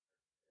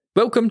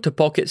Welcome to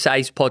Pocket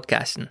Size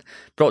Podcasting,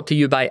 brought to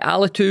you by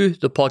Alitu,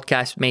 the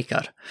podcast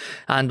maker.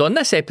 And on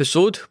this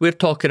episode, we're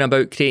talking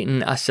about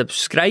creating a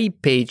subscribe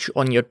page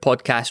on your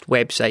podcast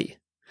website.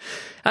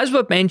 As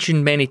we've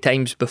mentioned many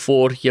times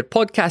before, your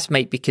podcast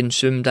might be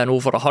consumed in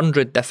over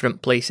 100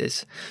 different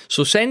places.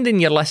 So sending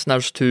your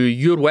listeners to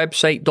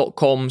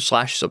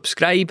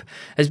yourwebsite.com/subscribe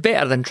is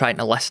better than trying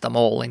to list them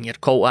all in your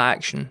call to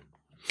action.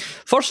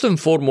 First and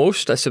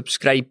foremost, a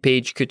subscribe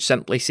page could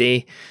simply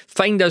say,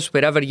 find us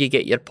wherever you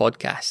get your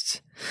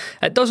podcasts.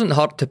 It doesn't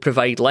hurt to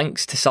provide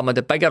links to some of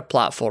the bigger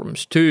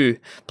platforms too,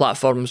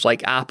 platforms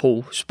like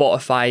Apple,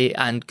 Spotify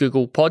and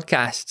Google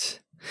Podcasts.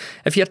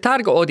 If your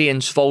target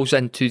audience falls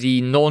into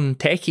the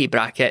non-techie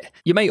bracket,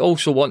 you might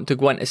also want to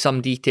go into some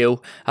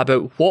detail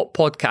about what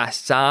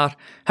podcasts are,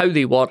 how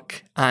they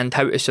work and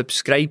how to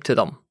subscribe to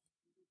them.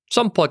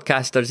 Some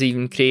podcasters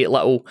even create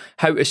little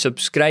how to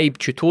subscribe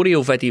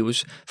tutorial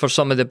videos for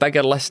some of the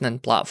bigger listening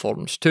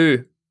platforms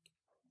too.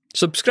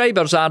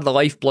 Subscribers are the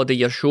lifeblood of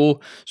your show,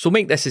 so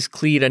make this as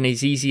clear and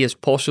as easy as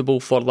possible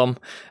for them,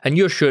 and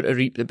you're sure to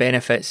reap the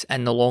benefits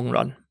in the long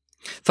run.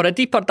 For a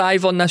deeper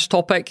dive on this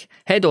topic,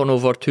 head on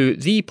over to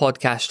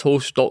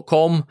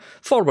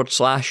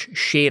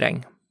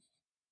thepodcasthost.com/sharing.